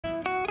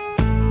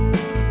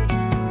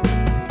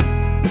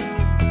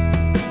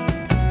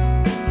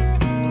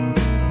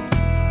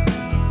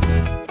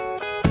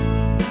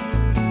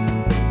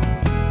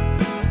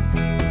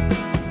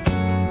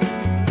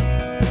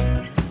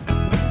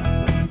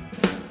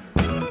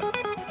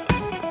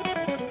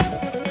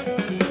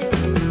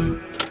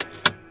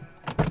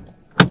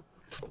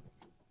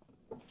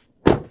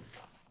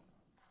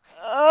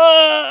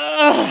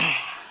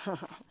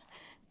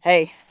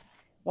Hey,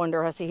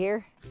 Wonderhussy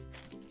here.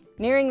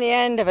 Nearing the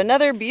end of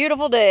another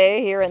beautiful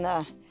day here in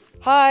the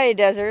high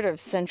desert of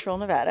central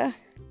Nevada.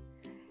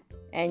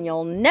 And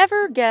you'll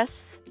never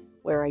guess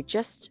where I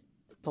just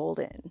pulled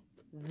in.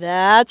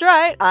 That's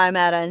right, I'm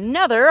at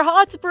another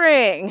hot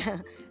spring.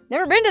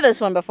 Never been to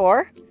this one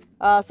before.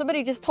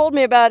 Somebody just told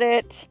me about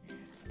it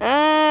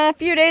a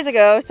few days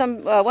ago.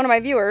 One of my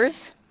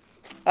viewers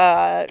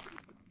kind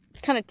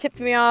of tipped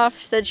me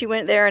off, said she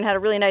went there and had a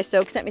really nice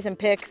soak, sent me some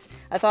pics.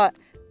 I thought,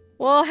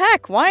 well,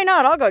 heck, why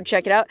not? I'll go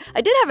check it out.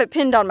 I did have it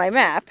pinned on my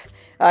map.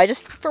 I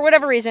just, for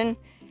whatever reason,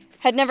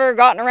 had never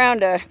gotten around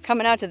to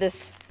coming out to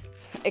this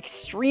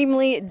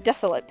extremely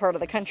desolate part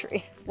of the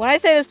country. When I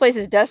say this place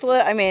is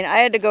desolate, I mean I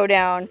had to go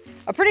down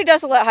a pretty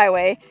desolate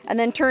highway and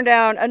then turn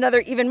down another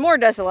even more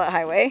desolate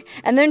highway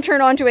and then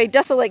turn onto a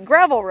desolate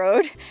gravel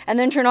road and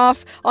then turn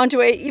off onto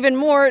a even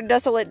more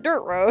desolate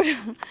dirt road.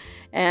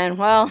 And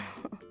well,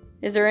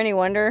 is there any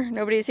wonder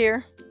nobody's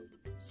here?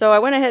 So I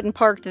went ahead and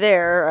parked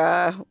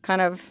there,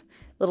 kind of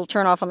little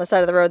turn off on the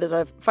side of the road. There's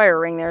a fire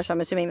ring there, so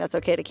I'm assuming that's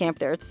okay to camp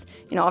there. It's,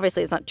 you know,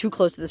 obviously it's not too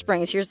close to the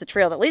springs. Here's the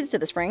trail that leads to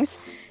the springs.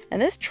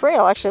 And this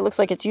trail actually looks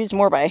like it's used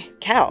more by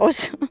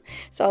cows.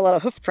 Saw a lot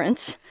of hoof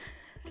prints.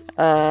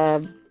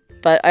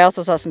 But I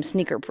also saw some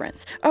sneaker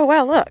prints. Oh,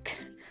 wow, look.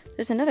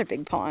 There's another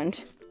big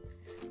pond.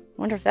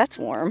 Wonder if that's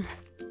warm.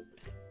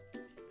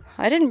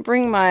 I didn't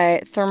bring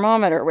my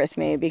thermometer with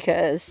me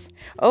because,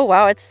 oh,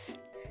 wow, it's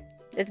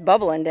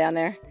bubbling down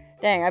there.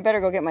 Dang, I better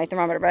go get my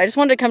thermometer. But I just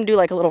wanted to come do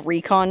like a little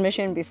recon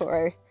mission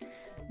before I,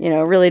 you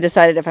know, really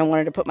decided if I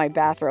wanted to put my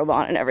bathrobe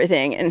on and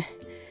everything and,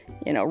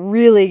 you know,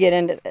 really get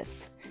into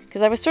this.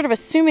 Because I was sort of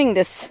assuming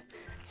this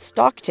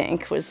stock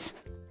tank was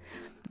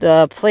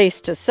the place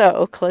to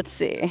soak. Let's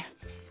see.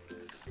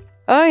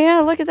 Oh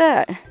yeah, look at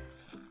that.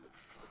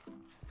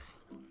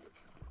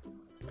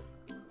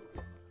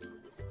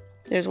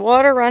 There's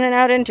water running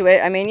out into it.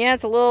 I mean, yeah,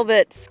 it's a little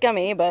bit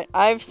scummy, but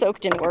I've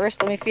soaked in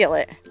worse. Let me feel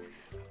it.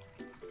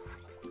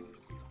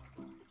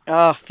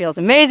 Oh, feels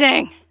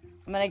amazing.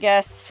 I'm gonna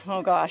guess,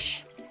 oh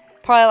gosh,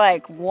 probably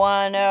like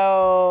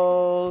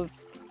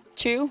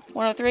 102,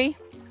 103.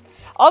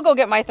 I'll go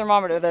get my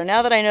thermometer though,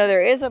 now that I know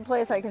there is a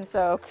place I can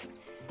soak.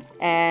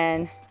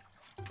 And,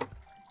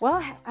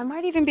 well, I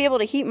might even be able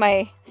to heat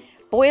my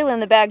boil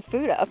in the bag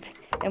food up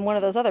in one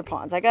of those other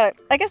ponds. I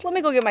guess let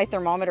me go get my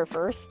thermometer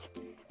first,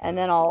 and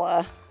then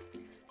I'll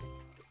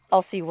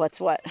see what's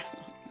what.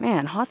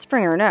 Man, hot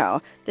spring or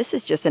no, this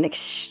is just an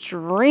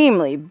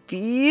extremely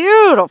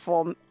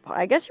beautiful,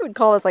 I guess you would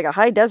call this like a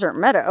high desert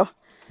meadow.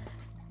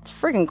 It's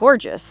friggin'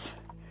 gorgeous.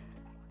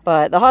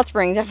 But the hot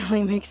spring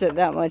definitely makes it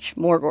that much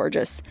more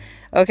gorgeous.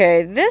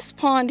 Okay, this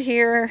pond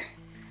here,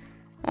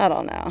 I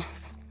don't know.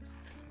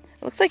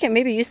 It looks like it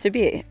maybe used to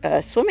be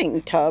a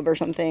swimming tub or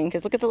something,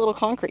 because look at the little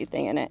concrete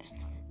thing in it.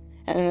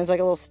 And then there's like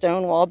a little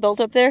stone wall built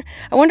up there.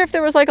 I wonder if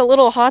there was like a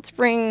little hot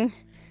spring,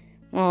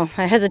 well,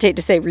 I hesitate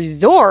to say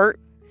resort.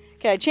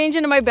 Okay, I changed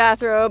into my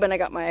bathrobe and I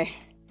got my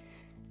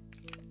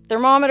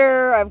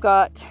thermometer. I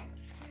brought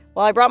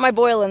my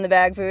boil in the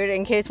bag food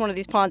in case one of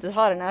these ponds is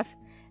hot enough.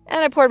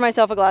 And I poured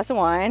myself a glass of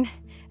wine.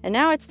 And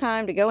now it's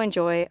time to go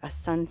enjoy a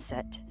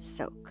sunset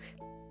soak.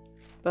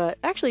 But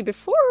actually,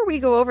 before we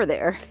go over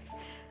there,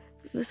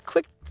 this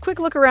quick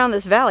look around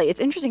this valley.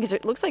 It's interesting because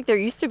it looks like there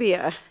used to be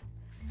a,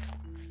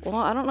 well,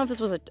 I don't know if this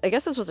was I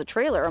guess this was a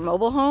trailer, a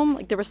mobile home.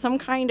 Like there was some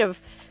kind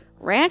of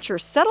ranch or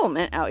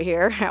settlement out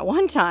here at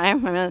one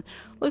time. I mean,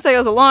 looks like it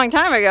was a long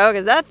time ago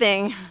because that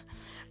thing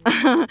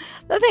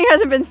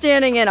hasn't been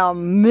standing in a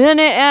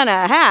minute and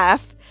a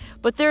half.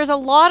 But there's a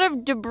lot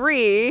of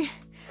debris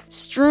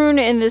strewn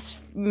in this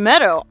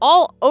meadow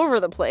all over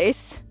the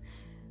place.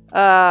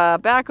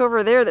 Back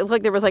over there, it looked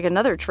like there was like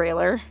another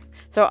trailer.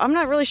 So I'm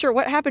not really sure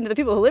what happened to the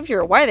people who lived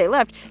here or why they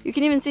left. You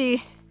can even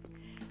see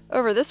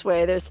over this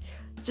way, there's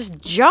just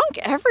junk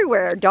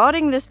everywhere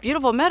dotting this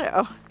beautiful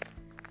meadow.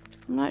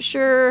 I'm not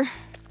sure.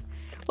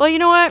 Well, you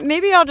know what?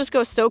 Maybe I'll just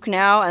go soak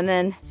now and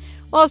then,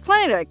 well, I was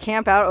planning to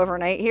camp out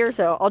overnight here,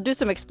 so I'll do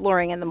some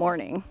exploring in the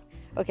morning.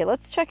 Okay,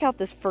 let's check out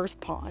this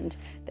first pond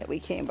that we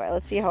came by.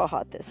 Let's see how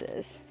hot this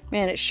is.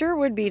 Man, it sure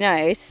would be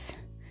nice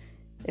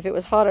if it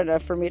was hot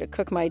enough for me to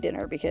cook my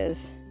dinner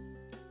because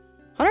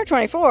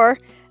 124,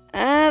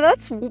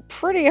 that's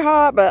pretty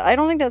hot, but I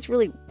don't think that's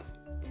really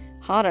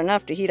hot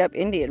enough to heat up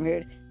Indian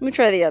food. Let me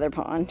try the other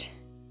pond.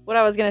 What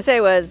I was gonna say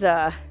was,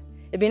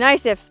 it'd be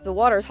nice if the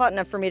water is hot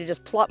enough for me to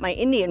just plop my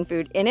Indian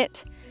food in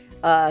it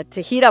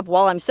to heat up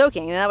while I'm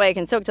soaking. And that way I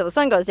can soak till the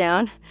sun goes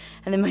down.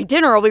 And then my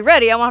dinner will be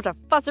ready. I won't have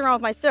to fuss around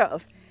with my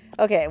stove.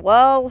 Okay,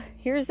 well,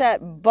 here's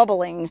that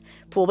bubbling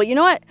pool. But you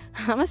know what?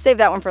 I'm going to save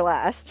that one for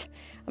last.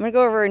 I'm going to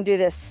go over and do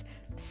this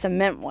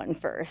cement one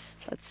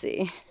first. Let's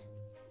see.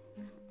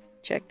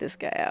 Check this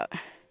guy out.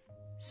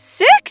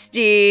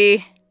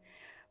 60?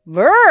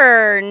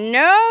 Brr,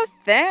 no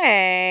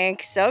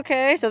thanks.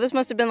 Okay, so this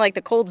must have been like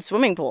the cold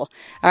swimming pool.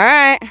 All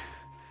right,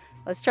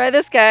 let's try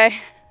this guy.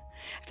 I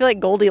feel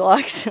like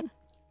Goldilocks.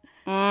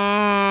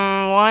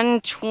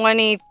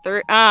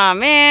 123. Ah,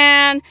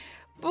 man.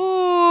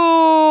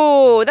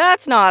 Ooh,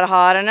 that's not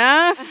hot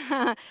enough.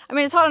 I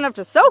mean, it's hot enough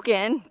to soak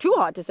in, too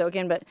hot to soak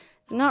in, but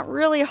it's not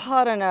really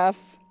hot enough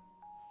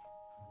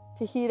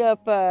to heat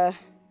up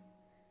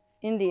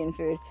Indian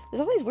food.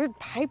 There's all these weird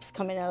pipes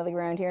coming out of the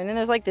ground here, and then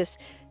there's like this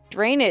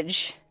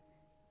drainage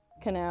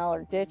canal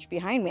or ditch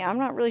behind me. I'm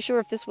not really sure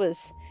if this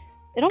was,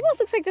 it almost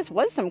looks like this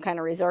was some kind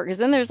of resort, because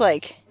then there's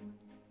like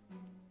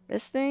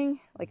this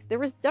thing. Like there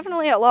was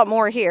definitely a lot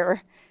more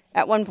here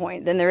at one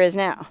point than there is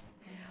now.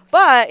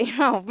 But, you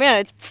know, man,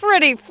 it's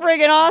pretty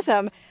friggin'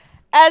 awesome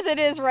as it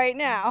is right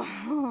now.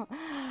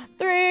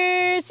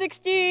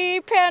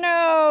 360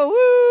 Pano,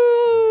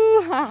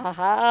 woo! Ha ha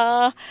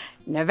ha.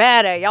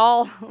 Nevada,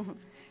 y'all.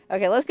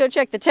 Okay, let's go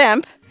check the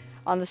temp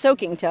on the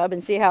soaking tub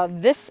and see how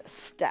this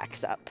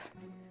stacks up.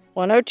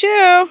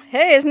 102.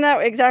 Hey, isn't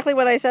that exactly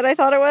what I said I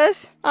thought it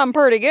was? I'm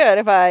pretty good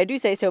if I do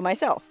say so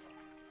myself.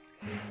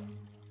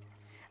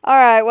 All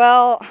right,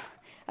 well,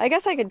 I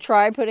guess I could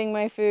try putting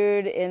my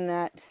food in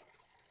that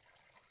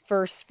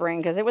first spring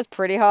because it was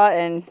pretty hot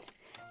and,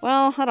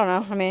 well, I don't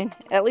know. I mean,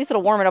 at least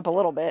it'll warm it up a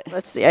little bit.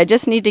 Let's see. I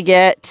just need to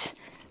get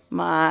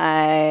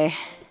my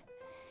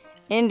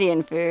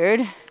Indian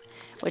food,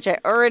 which I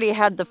already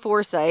had the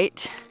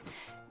foresight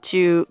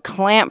to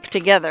clamp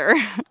together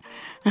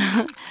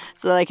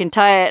so that I can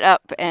tie it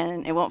up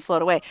and it won't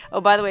float away.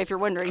 Oh, by the way, if you're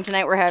wondering,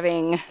 tonight we're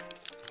having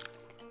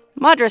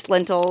Madras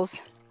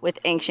lentils with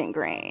ancient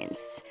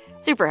grains.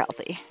 Super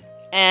healthy.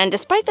 And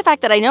despite the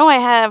fact that I know I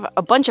have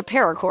a bunch of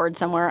paracord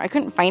somewhere, I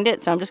couldn't find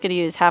it, so I'm just going to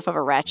use half of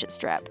a ratchet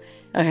strap.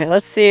 Okay,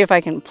 let's see if I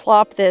can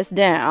plop this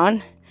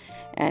down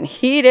and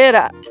heat it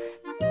up.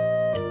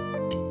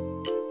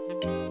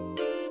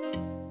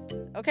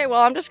 Okay,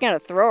 well, I'm just going to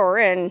throw her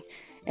in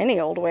any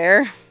old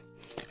where.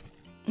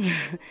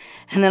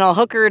 And then I'll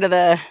hook her to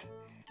the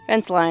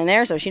fence line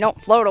there so she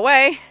don't float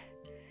away.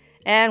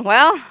 And,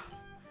 well,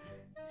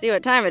 see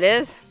what time it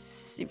is.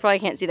 You probably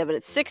can't see that, but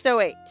it's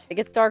 6:08. It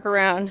gets dark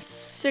around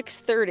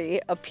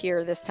 6:30 up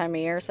here this time of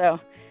year, so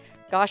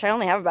gosh, I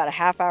only have about a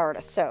half hour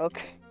to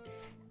soak.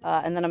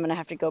 And then I'm gonna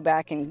have to go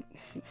back and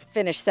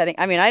finish setting.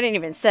 I mean, I didn't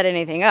even set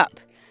anything up.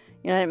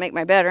 You know, I didn't make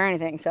my bed or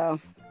anything, so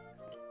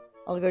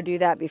I'll go do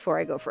that before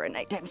I go for a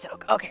nighttime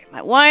soak. Okay,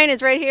 my wine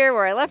is right here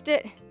where I left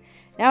it.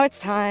 Now it's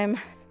time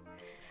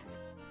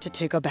to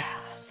take a bath.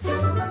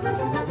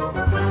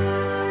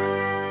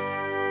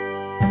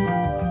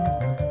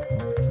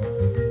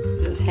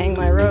 Hang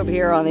my robe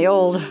here on the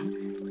old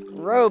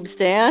robe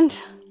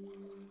stand.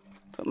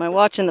 Put my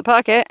watch in the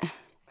pocket.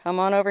 Come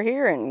on over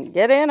here and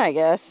get in, I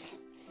guess.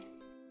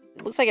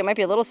 It looks like it might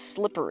be a little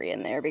slippery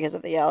in there because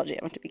of the algae.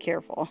 I have to be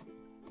careful.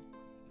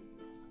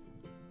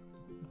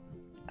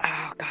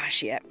 Oh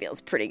gosh, yeah, it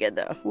feels pretty good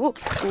though. Whoa!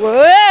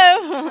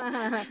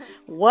 Whoa!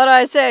 What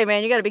I say,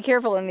 man, you got to be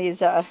careful in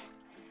these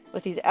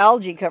with these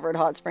algae-covered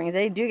hot springs.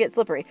 They do get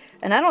slippery,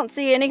 and I don't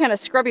see any kind of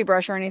scrubby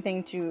brush or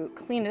anything to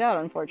clean it out,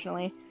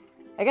 unfortunately.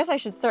 I guess I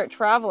should start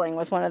traveling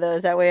with one of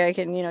those. That way I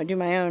can, you know, do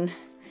my own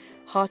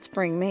hot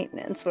spring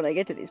maintenance when I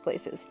get to these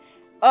places.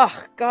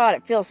 Oh, God,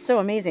 it feels so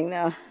amazing,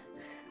 though.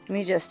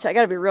 I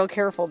gotta be real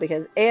careful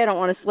because A, I don't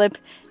want to slip.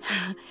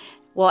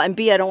 Well, and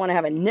B, I don't want to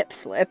have a nip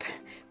slip.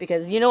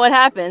 Because you know what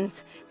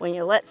happens when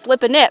you let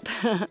slip a nip.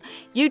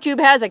 YouTube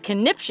has a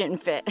conniption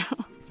fit.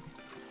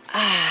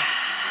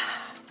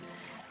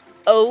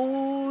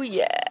 Oh,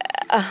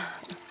 yeah.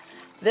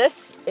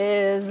 This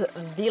is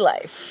the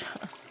life.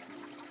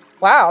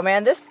 Wow,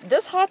 man,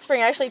 this hot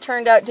spring actually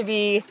turned out to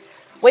be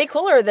way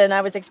cooler than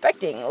I was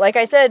expecting. Like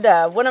I said,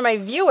 one of my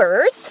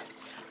viewers,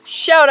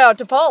 shout out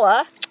to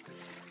Paula,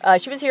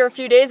 she was here a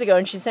few days ago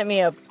and she sent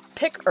me a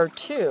pic or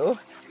two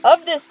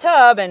of this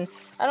tub, and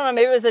I don't know,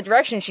 maybe it was the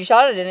direction she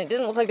shot it in. It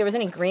didn't look like there was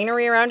any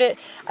greenery around it.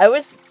 I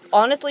was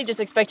honestly just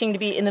expecting to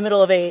be in the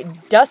middle of a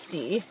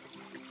dusty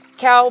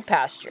cow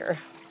pasture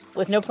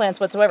with no plants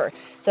whatsoever.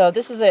 So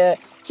this is a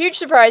huge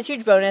surprise,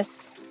 huge bonus.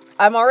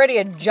 I'm already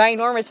a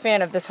ginormous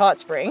fan of this hot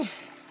spring.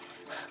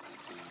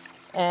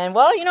 And,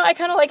 well, you know, I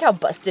kind of like how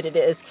busted it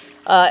is.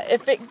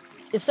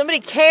 If somebody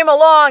came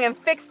along and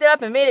fixed it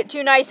up and made it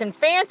too nice and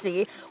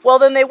fancy, well,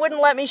 then they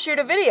wouldn't let me shoot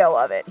a video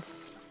of it.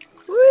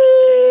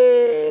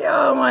 Whee!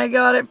 Oh, my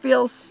God, it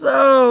feels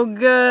so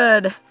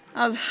good.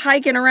 I was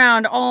hiking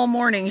around all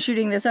morning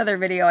shooting this other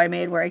video I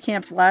made where I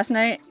camped last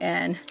night,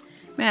 and,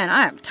 man,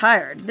 I am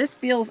tired. This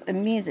feels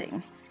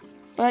amazing.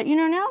 But, you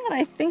know, now that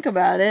I think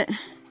about it,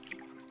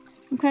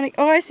 I'm kind of,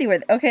 oh, I see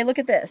where, okay, look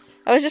at this.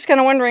 I was just kind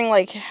of wondering,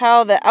 like,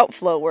 how the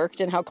outflow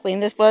worked and how clean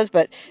this was,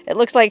 but it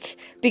looks like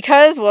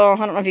because, well, I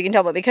don't know if you can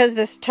tell, but because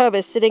this tub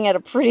is sitting at a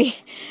pretty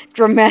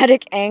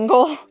dramatic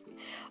angle,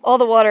 all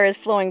the water is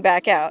flowing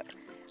back out.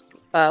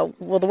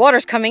 Well, the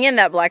water's coming in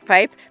that black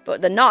pipe,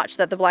 but the notch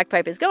that the black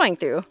pipe is going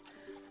through,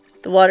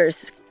 the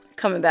water's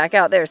coming back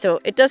out there. So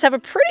it does have a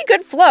pretty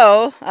good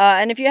flow,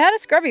 and if you had a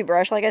scrubby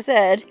brush, like I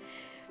said,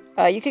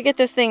 you could get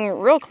this thing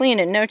real clean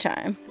in no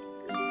time.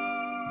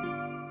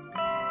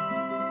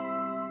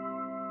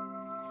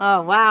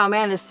 Oh, wow,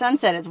 man, this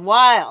sunset is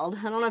wild.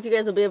 I don't know if you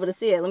guys will be able to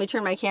see it. Let me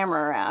turn my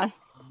camera around.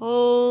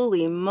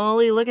 Holy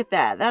moly, look at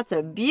that. That's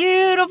a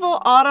beautiful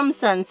autumn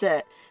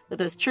sunset with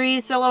those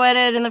trees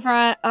silhouetted in the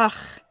front. Ugh.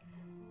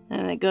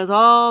 And it goes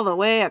all the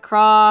way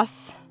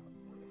across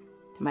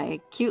to my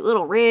cute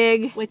little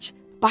rig, which,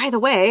 by the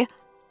way,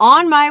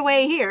 on my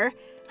way here,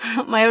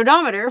 my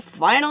odometer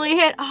finally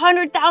hit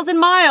 100,000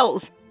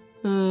 miles.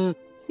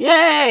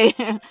 Yay!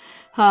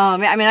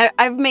 I mean,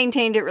 I've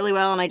maintained it really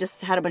well, and I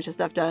just had a bunch of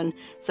stuff done.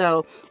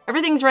 So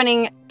everything's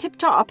running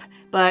tip-top,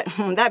 but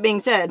that being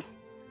said,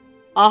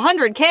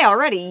 100K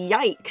already,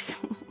 yikes.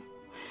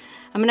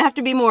 I'm gonna have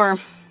to be more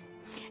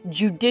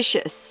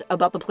judicious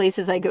about the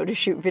places I go to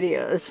shoot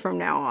videos from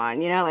now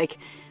on, you know, like,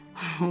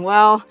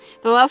 well,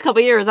 for the last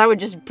couple of years, I would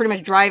just pretty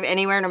much drive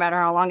anywhere, no matter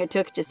how long it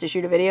took, just to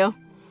shoot a video.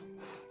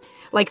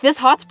 Like this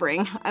hot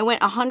spring, I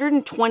went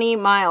 120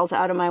 miles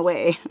out of my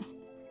way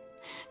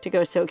to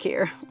go soak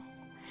here.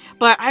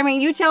 But, I mean,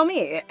 you tell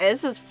me,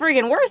 this is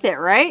friggin' worth it,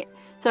 right?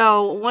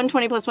 So,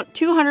 120 plus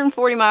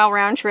 240 mile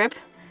round trip.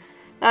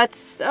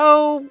 That's,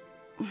 oh,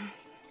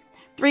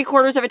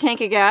 3/4 of a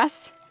tank of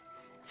gas.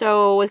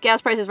 So, with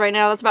gas prices right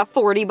now, that's about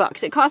 40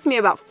 bucks. It cost me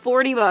about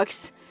 40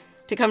 bucks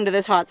to come to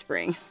this hot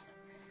spring.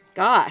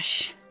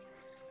 Gosh.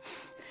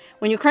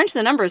 When you crunch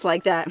the numbers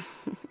like that,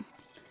 it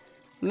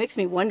makes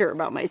me wonder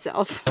about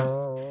myself.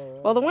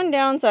 Well, the one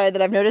downside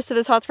that I've noticed to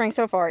this hot spring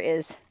so far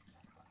is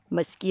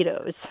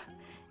mosquitoes.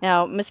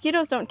 Now,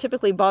 mosquitoes don't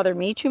typically bother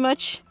me too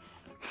much.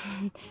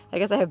 I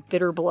guess I have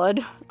bitter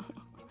blood.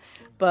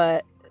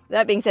 But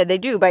that being said, they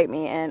do bite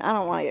me, and I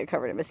don't want to get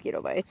covered in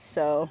mosquito bites.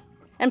 So,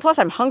 and plus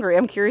I'm hungry.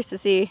 I'm curious to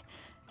see.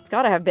 It's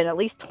got to have been at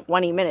least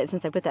 20 minutes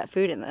since I put that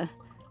food in the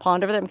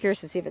pond over there. I'm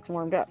curious to see if it's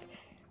warmed up.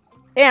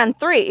 And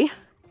 3,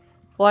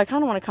 well, I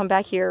kind of want to come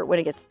back here when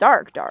it gets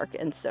dark,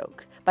 and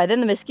soak. By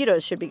then the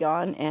mosquitoes should be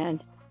gone,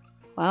 and,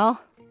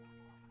 well,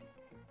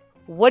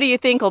 what do you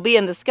think will be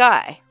in the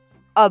sky?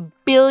 1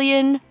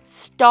 billion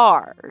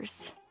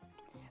stars.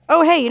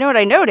 Oh, hey, you know what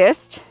I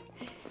noticed?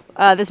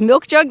 This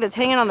milk jug that's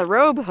hanging on the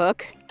robe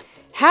hook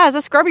has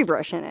a scrubby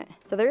brush in it.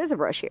 So there is a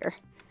brush here.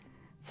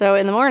 So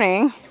in the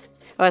morning,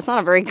 well, it's not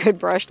a very good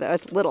brush though,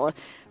 it's little,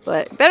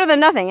 but better than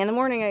nothing. In the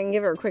morning I can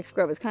give her a quick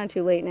scrub. It's kind of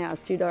too late now,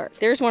 it's too dark.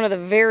 There's one of the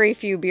very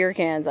few beer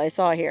cans I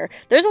saw here.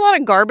 There's a lot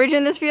of garbage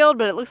in this field,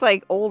 but it looks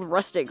like old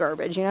rustic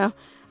garbage, you know?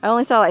 I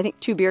only saw, I think,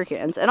 2 beer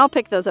cans, and I'll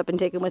pick those up and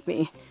take them with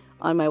me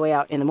on my way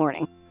out in the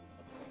morning.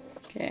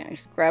 Okay, I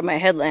just grab my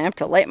headlamp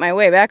to light my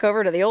way back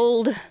over to the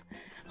old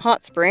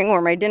hot spring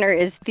where my dinner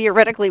is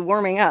theoretically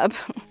warming up.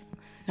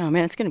 Oh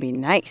man, it's gonna be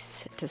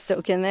nice to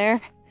soak in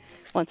there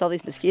once all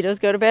these mosquitoes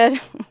go to bed.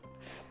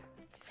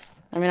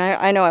 I mean,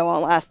 I know I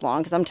won't last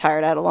long because I'm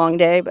tired. I had a long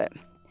day, but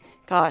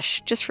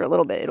gosh, just for a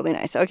little bit, it'll be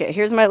nice. Okay,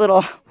 here's my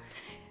little,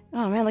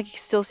 oh man, like you can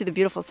still see the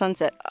beautiful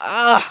sunset.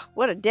 Ah,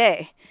 what a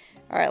day.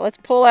 All right, let's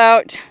pull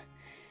out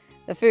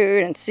the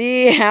food and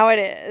see how it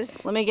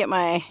is. Let me get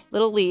my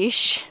little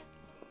leash.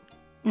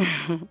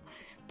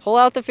 Pull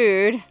out the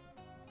food.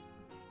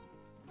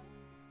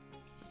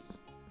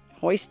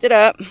 Hoist it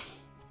up.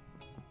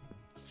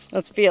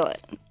 Let's feel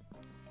it.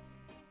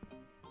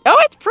 Oh,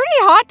 it's pretty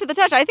hot to the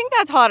touch. I think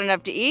that's hot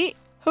enough to eat.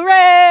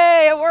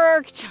 Hooray, it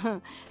worked.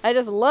 I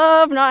just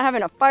love not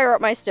having to fire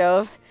up my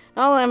stove.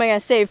 Not only am I gonna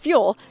save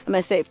fuel, I'm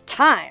gonna save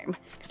time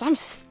because I'm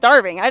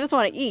starving. I just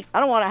want to eat. I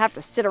don't want to have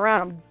to sit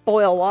around and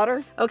boil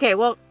water. Okay,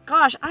 well,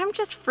 gosh, I'm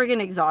just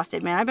friggin'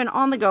 exhausted, man. I've been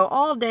on the go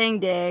all dang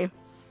day.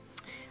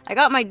 I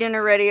got my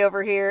dinner ready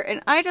over here,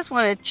 and I just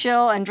want to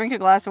chill and drink a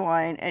glass of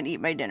wine and eat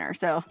my dinner.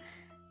 So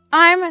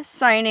I'm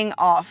signing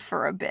off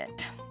for a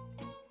bit.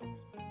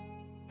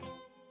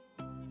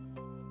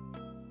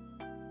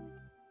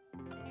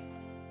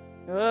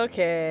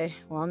 Okay,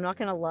 well, I'm not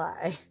gonna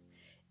lie.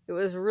 It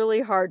was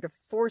really hard to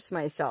force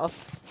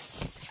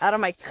myself out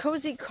of my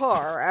cozy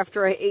car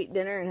after I ate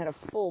dinner and had a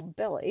full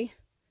belly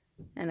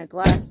and a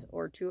glass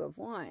or 2 of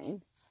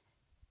wine.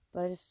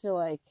 But I just feel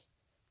like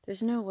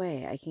there's no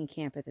way I can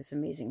camp at this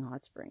amazing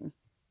hot spring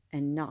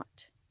and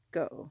not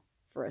go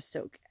for a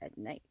soak at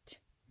night.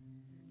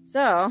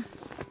 So,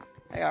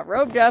 I got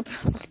robed up,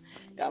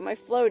 got my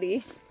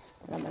floaty,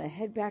 and I'm gonna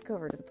head back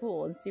over to the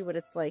pool and see what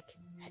it's like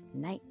at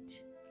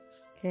night.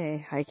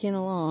 Okay, hiking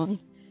along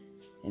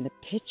in the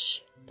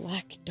pitch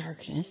black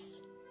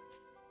darkness.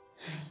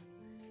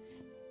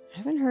 I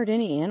haven't heard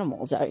any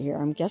animals out here.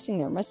 I'm guessing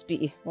there must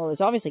be, well,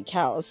 there's obviously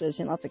cows. I've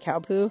seen lots of cow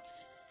poo.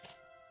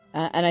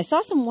 And I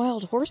saw some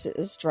wild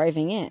horses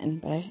driving in,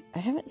 but I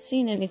haven't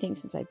seen anything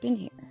since I've been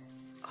here.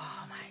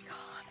 Oh my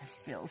god, this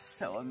feels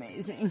so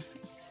amazing.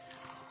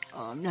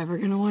 Oh, I'm never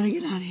gonna want to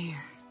get out of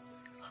here.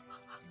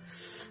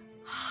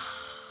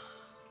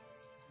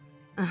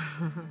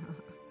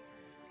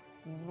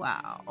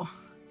 Wow.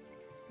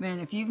 Man,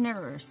 if you've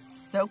never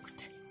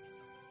soaked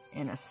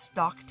in a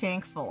stock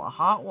tank full of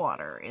hot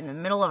water in the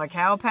middle of a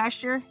cow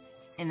pasture,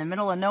 in the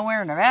middle of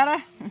nowhere,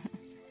 Nevada,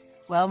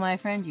 well, my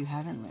friend, you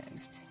haven't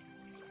lived.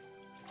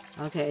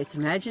 Okay, it's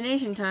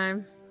imagination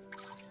time.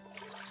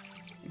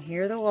 And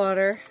here the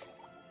water.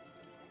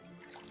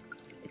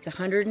 It's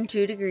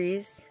 102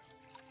 degrees.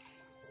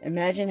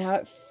 Imagine how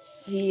it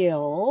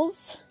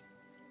feels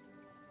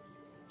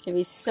to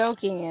be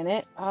soaking in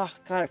it. Oh,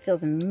 God, it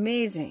feels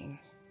amazing.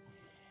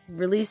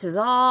 Releases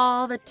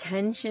all the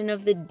tension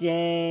of the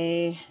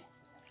day.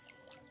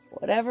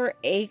 Whatever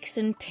aches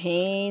and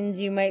pains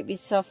you might be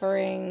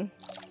suffering,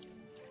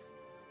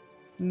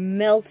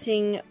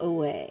 melting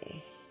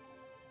away.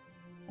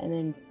 And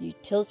then you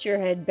tilt your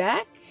head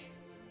back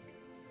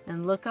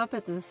and look up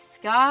at the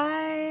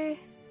sky.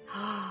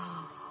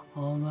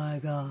 Oh my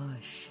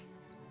gosh.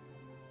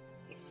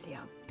 You see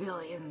a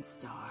billion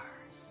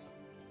stars,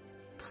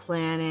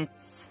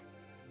 planets,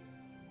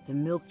 the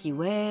Milky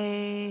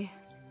Way.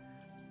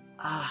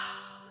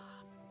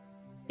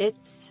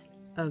 It's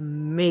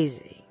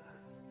amazing.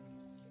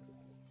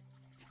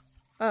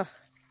 Oh,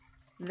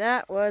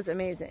 that was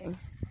amazing.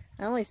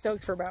 I only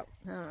soaked for about,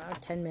 I don't know,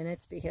 10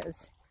 minutes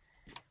because,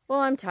 well,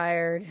 I'm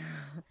tired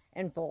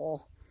and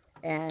full.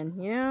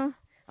 And, you know,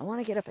 I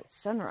want to get up at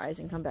sunrise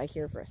and come back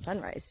here for a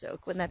sunrise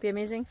soak. Wouldn't that be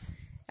amazing?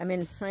 I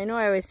mean, I know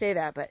I always say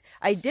that, but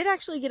I did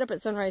actually get up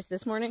at sunrise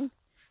this morning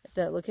at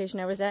the location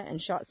I was at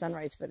and shot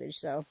sunrise footage.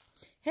 So,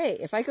 hey,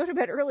 if I go to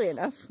bed early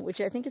enough,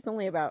 which I think it's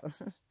only about,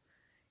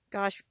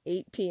 gosh,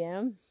 8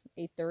 p.m.,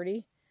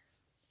 8:30,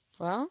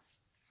 well,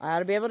 I ought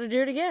to be able to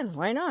do it again.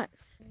 Why not?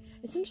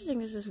 It's interesting.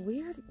 There's this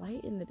weird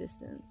light in the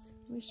distance.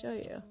 Let me show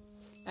you.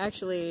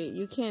 Actually,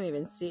 you can't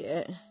even see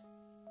it.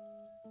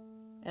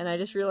 And I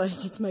just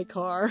realized it's my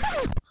car.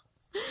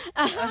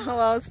 While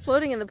I was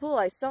floating in the pool,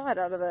 I saw it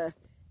out of the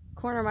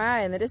corner of my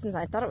eye in the distance.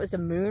 I thought it was the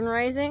moon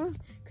rising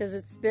because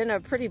it's been a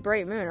pretty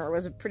bright moon, or it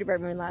was a pretty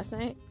bright moon last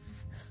night.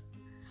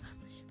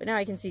 But now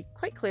I can see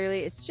quite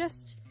clearly it's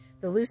just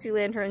the Lucy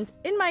lanterns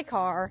in my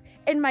car,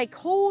 in my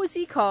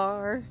cozy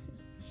car,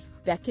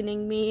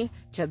 beckoning me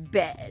to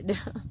bed.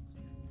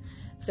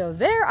 So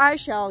there I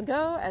shall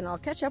go, and I'll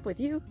catch up with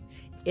you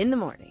in the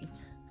morning.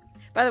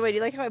 By the way, do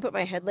you like how I put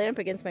my headlamp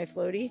against my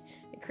floaty?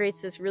 It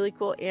creates this really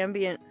cool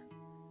ambient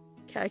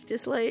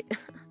cactus light.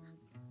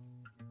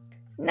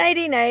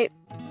 Nighty night.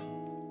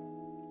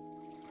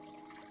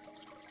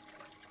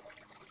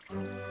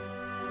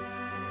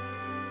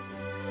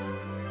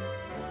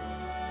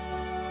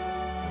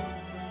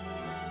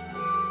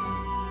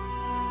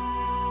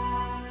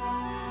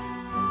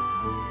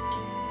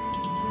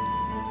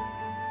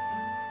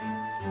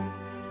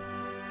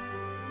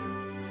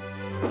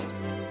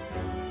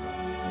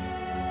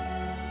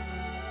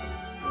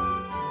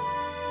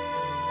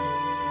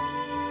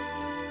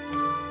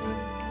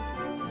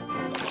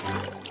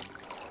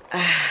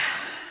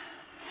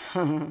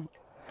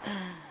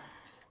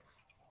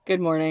 Good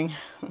morning.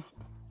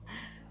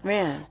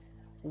 Man,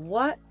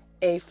 what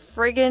a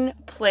friggin'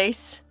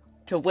 place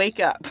to wake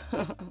up.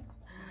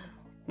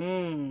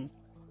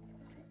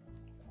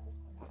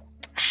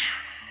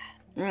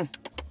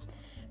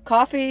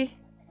 Coffee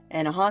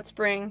and a hot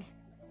spring,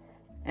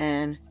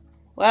 and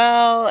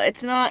well,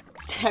 it's not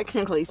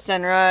technically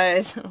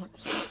sunrise.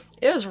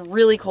 It was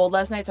really cold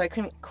last night, so I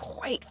couldn't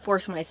quite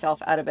force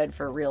myself out of bed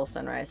for a real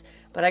sunrise,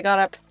 but I got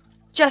up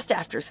just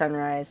after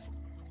sunrise.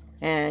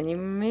 And you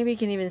maybe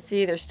can even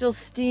see there's still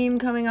steam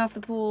coming off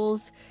the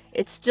pools.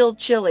 It's still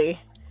chilly.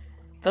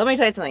 But let me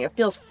tell you something. It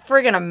feels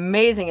friggin'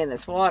 amazing in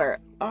this water.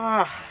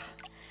 I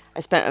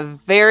spent a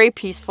very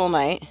peaceful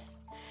night.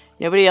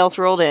 Nobody else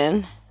rolled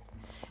in.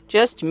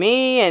 Just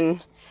me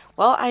and,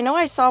 well, I know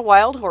I saw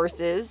wild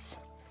horses.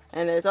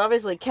 And there's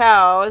obviously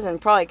cows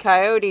and probably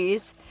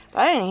coyotes.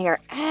 But I didn't hear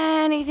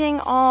anything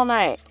all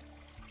night.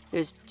 It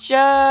was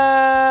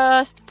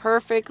just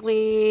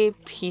perfectly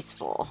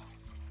peaceful.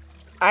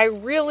 I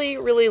really,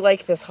 really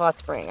like this hot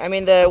spring. I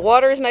mean, the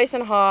water's nice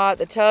and hot.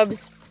 The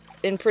tub's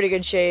in pretty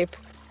good shape.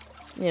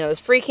 You know, there's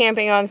free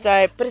camping on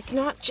site, but it's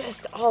not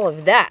just all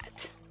of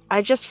that.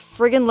 I just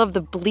friggin' love the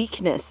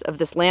bleakness of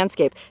this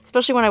landscape,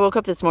 especially when I woke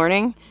up this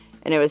morning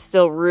and it was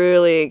still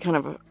really kind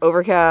of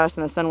overcast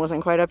and the sun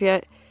wasn't quite up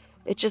yet.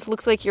 It just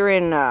looks like you're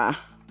in,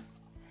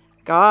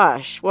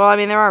 gosh. Well, I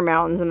mean, there are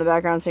mountains in the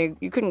background, so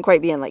you couldn't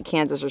quite be in like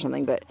Kansas or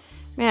something, but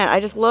man,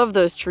 I just love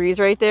those trees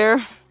right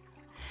there.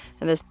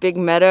 And this big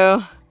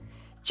meadow,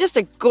 just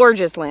a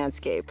gorgeous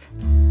landscape.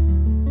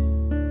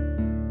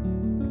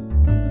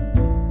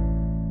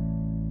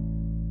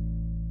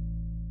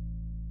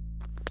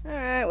 All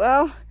right,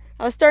 well,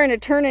 I was starting to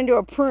turn into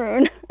a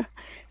prune,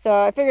 so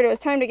I figured it was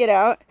time to get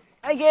out.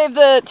 I gave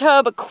the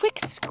tub a quick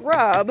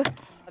scrub.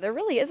 There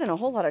really isn't a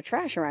whole lot of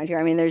trash around here.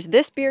 I mean, there's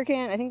this beer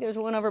can. I think there's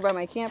one over by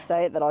my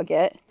campsite that I'll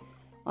get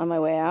on my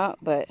way out,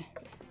 but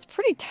it's a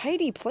pretty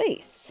tidy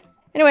place.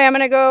 Anyway, I'm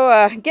gonna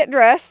go get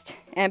dressed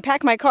and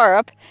pack my car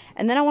up,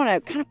 and then I want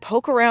to kind of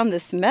poke around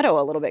this meadow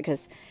a little bit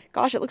because,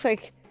 gosh, it looks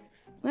like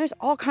there's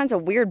all kinds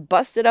of weird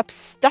busted up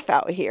stuff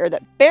out here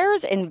that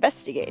bears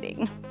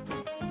investigating.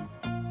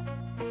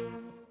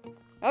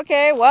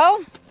 Okay,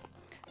 well,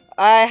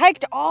 I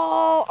hiked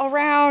all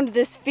around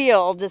this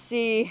field to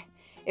see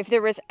if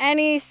there was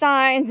any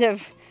signs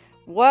of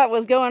what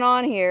was going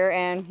on here,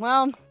 and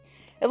well,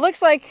 it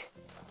looks like,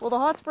 well, the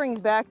hot spring's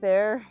back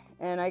there,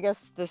 and I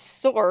guess the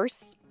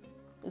source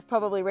is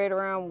probably right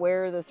around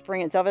where the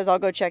spring itself is. I'll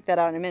go check that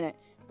out in a minute.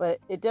 But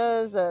it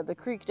does, the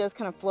creek does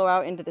kind of flow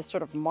out into this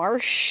sort of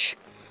marsh.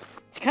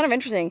 It's kind of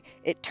interesting.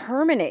 It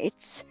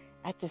terminates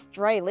at this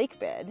dry lake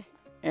bed.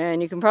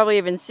 And you can probably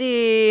even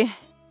see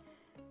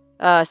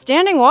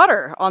standing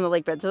water on the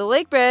lake bed. So the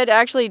lake bed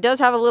actually does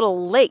have a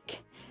little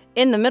lake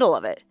in the middle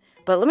of it.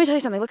 But let me tell you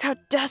something, look how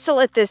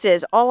desolate this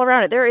is all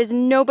around it. There is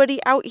nobody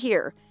out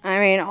here. I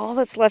mean, all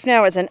that's left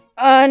now is an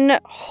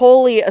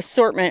unholy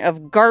assortment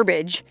of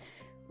garbage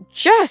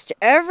just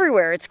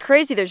everywhere. It's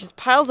crazy. There's just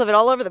piles of it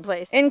all over the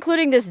place,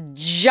 including this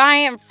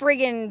giant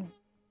friggin'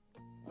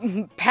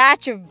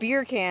 patch of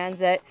beer cans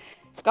that,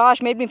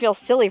 gosh, made me feel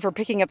silly for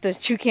picking up those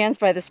 2 cans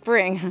by the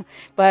spring.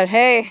 But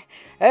hey,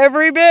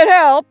 every bit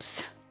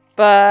helps.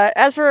 But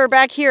as for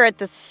back here at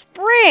the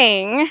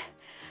spring,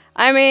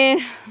 I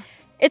mean,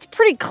 it's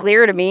pretty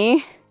clear to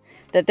me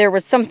that there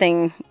was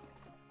something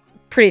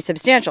pretty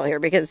substantial here,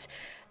 because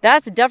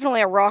that's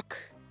definitely a rock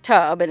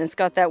tub and it's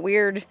got that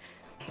weird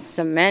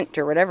cement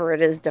or whatever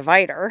it is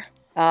divider.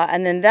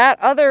 And then that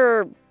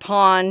other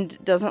pond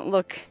doesn't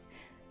look,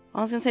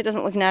 I was gonna say it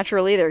doesn't look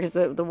natural either, because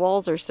the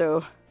walls are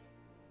so,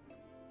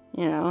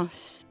 you know,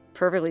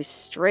 perfectly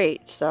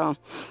straight. So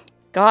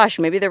gosh,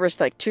 maybe there was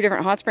like 2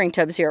 different hot spring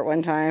tubs here at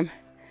one time.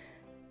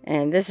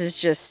 And this is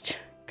just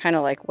kind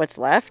of like what's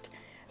left.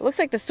 It looks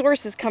like the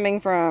source is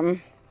coming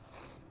from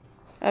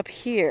up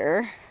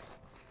here.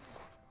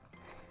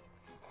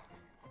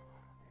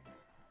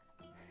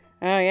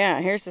 Oh yeah,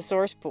 here's the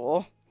source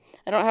pool.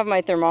 I don't have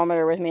my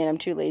thermometer with me and I'm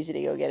too lazy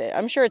to go get it.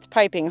 I'm sure it's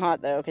piping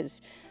hot though,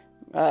 because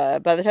by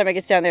the time it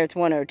gets down there it's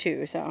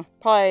 102, so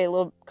probably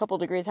a couple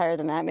degrees higher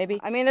than that maybe.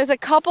 I mean, there's a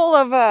couple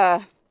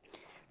of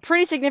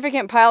pretty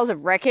significant piles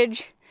of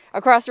wreckage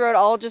across the road.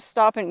 I'll just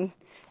stop and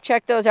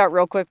check those out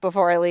real quick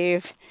before I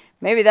leave.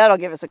 Maybe that'll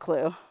give us a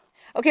clue.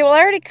 Okay, well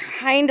I already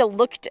kind of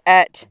looked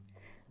at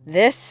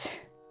this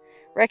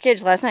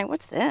wreckage last night.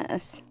 What's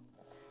this?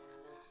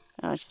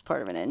 Oh, it's just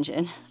part of an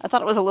engine. I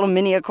thought it was a little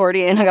mini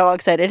accordion. I got all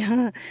excited.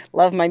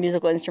 Love my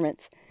musical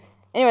instruments.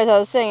 Anyways, I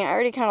was saying, I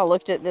already kind of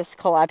looked at this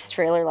collapsed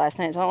trailer last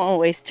night, so I don't want to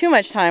waste too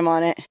much time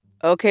on it.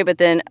 Okay, but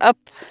then up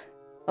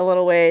a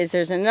little ways,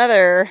 there's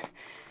another,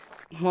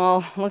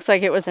 well, looks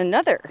like it was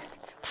another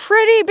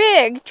pretty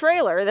big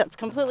trailer that's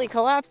completely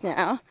collapsed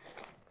now.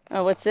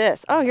 Oh, what's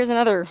this? Oh, here's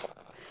another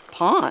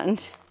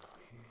pond.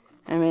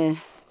 I mean,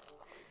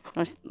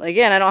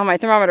 again, I don't have my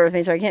thermometer with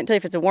me, so I can't tell you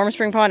if it's a warm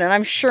spring pond, and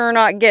I'm sure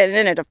not getting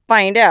in it to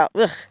find out.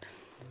 Ugh.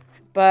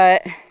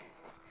 But,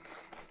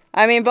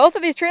 I mean, both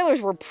of these trailers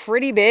were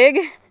pretty big,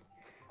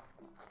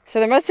 so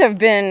there must have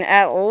been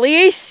at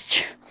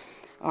least,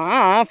 I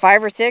don't know,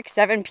 5 or 6,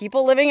 7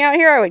 people living out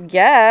here, I would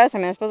guess. I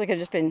mean, I suppose it could have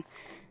just been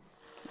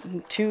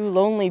 2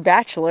 lonely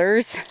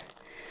bachelors.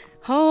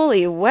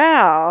 Holy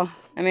wow.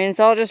 I mean, it's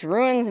all just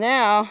ruins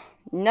now.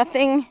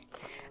 Nothing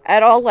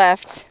at all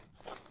left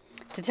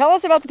to tell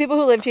us about the people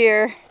who lived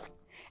here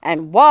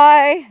and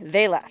why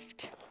they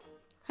left.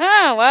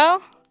 Oh,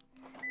 well,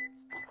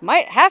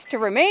 might have to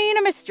remain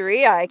a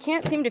mystery. I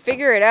can't seem to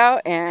figure it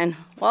out, and,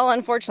 well,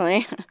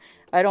 unfortunately,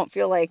 I don't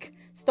feel like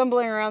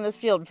stumbling around this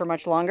field for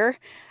much longer.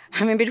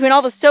 I mean, between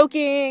all the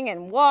soaking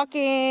and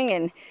walking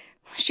and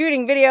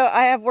shooting video,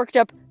 I have worked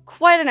up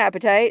quite an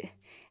appetite,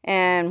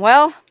 and,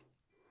 well,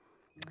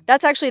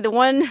 that's actually the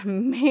one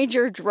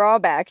major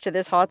drawback to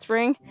this hot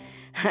spring,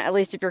 at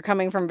least if you're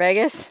coming from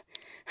Vegas.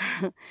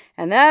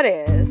 And that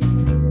is,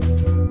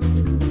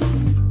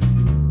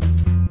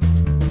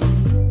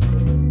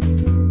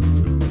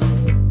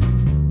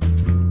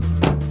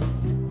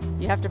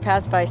 you have to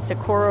pass by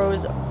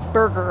Socorro's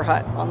Burger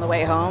Hut on the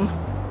way home.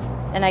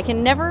 And I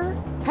can never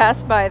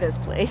pass by this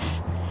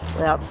place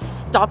without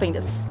stopping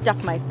to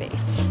stuff my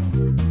face.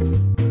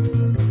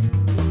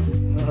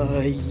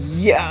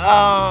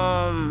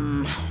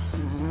 Yum!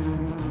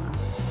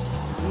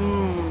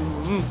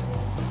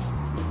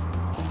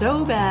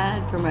 So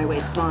bad for my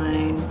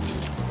waistline,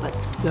 but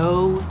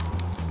so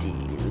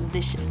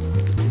delicious.